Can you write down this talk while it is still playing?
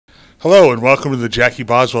Hello and welcome to the Jackie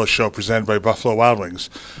Boswell Show presented by Buffalo Wild Wings.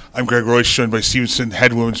 I'm Greg Royce, joined by Stevenson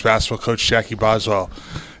head women's basketball coach Jackie Boswell.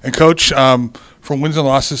 And coach, from wins and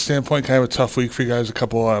losses standpoint, kind of a tough week for you guys. A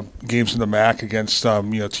couple games in the MAC against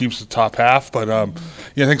teams in the top half, but I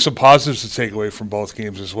think some positives to take away from both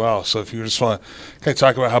games as well. So if you just want to kind of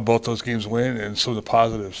talk about how both those games went and some of the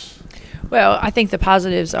positives. Well, I think the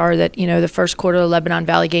positives are that, the first quarter of the Lebanon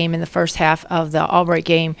Valley game and the first half of the Albright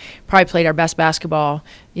game probably played our best basketball,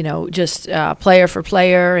 just player for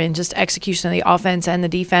player and just execution of the offense and the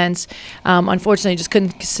defense. Unfortunately, just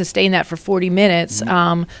couldn't sustain that for 40 minutes.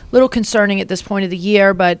 Little concerning at this point of the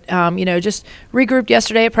year, but, just regrouped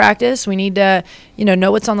yesterday at practice. We need to,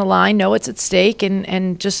 know what's on the line, know what's at stake,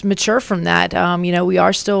 and just mature from that. We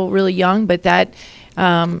are still really young, but that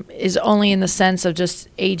is only in the sense of just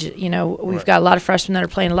age. We've got a lot of freshmen that are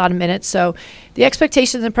playing a lot of minutes, so the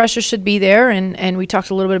expectations and pressure should be there, and we talked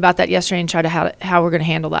a little bit about that yesterday and tried to how we're going to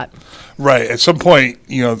handle that. Right. At some point,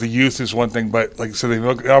 the youth is one thing, but like I said, they've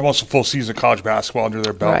got almost a full season of college basketball under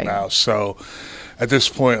their belt now. So at this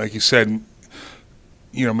point, like you said,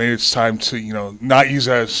 maybe it's time to, not use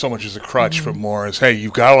that as so much as a crutch, but more as, hey,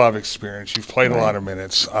 you've got a lot of experience, you've played a lot of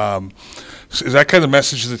minutes. Is that kind of the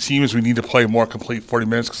message to the team, is we need to play more complete 40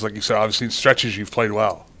 minutes? Because like you said, obviously in stretches you've played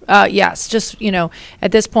well. Yes, just,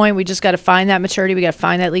 at this point we just got to find that maturity. We got to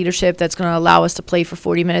find that leadership that's going to allow us to play for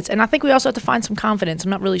 40 minutes. And I think we also have to find some confidence. I'm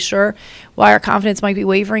not really sure why our confidence might be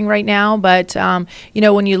wavering right now, but,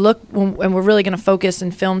 when you look, and we're really going to focus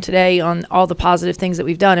and film today on all the positive things that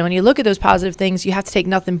we've done. And when you look at those positive things, you have to take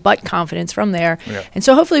nothing but confidence from there. Yeah. And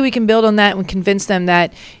so hopefully we can build on that and convince them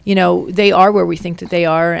that, they are where we think that they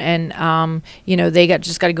are, and, they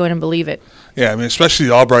just got to go in and believe it. Yeah, I mean, especially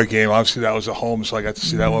the Albright game. Obviously, that was at home, so I got to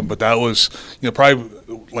see that one. But that was, probably,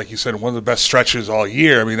 like you said, one of the best stretches all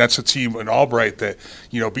year. I mean, that's a team in Albright that,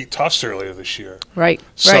 beat Tufts earlier this year. Right.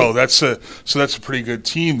 So that's a pretty good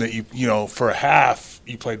team that for a half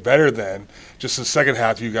you played better than. Just the second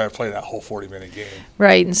half, you got to play that whole 40-minute game.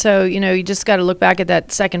 Right, and so you just got to look back at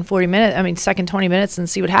that second 20 minutes and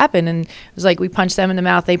see what happened. And it was like we punched them in the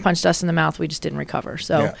mouth, they punched us in the mouth. We just didn't recover.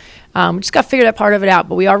 So we just got to figure that part of it out.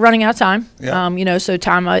 But we are running out of time. Yeah. So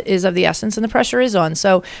time is of the essence, and the pressure is on.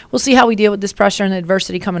 So we'll see how we deal with this pressure and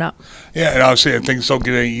adversity coming up. Yeah, and obviously things don't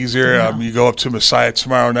get any easier. No. You go up to Messiah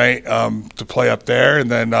tomorrow night to play up there,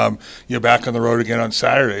 and then you're back on the road again on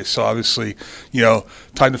Saturday. So obviously,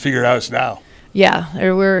 time to figure it out is now.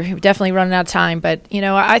 Yeah, we're definitely running out of time. But,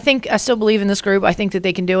 I still believe in this group. I think that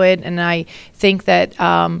they can do it. And I think that,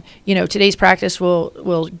 today's practice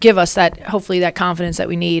will give us hopefully that confidence that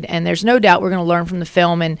we need. And there's no doubt we're going to learn from the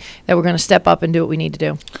film and that we're going to step up and do what we need to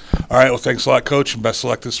do. All right. Well, thanks a lot, Coach, and best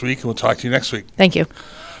of luck this week. And we'll talk to you next week. Thank you.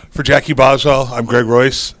 For Jackie Boswell, I'm Greg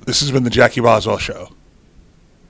Royce. This has been the Jackie Boswell Show.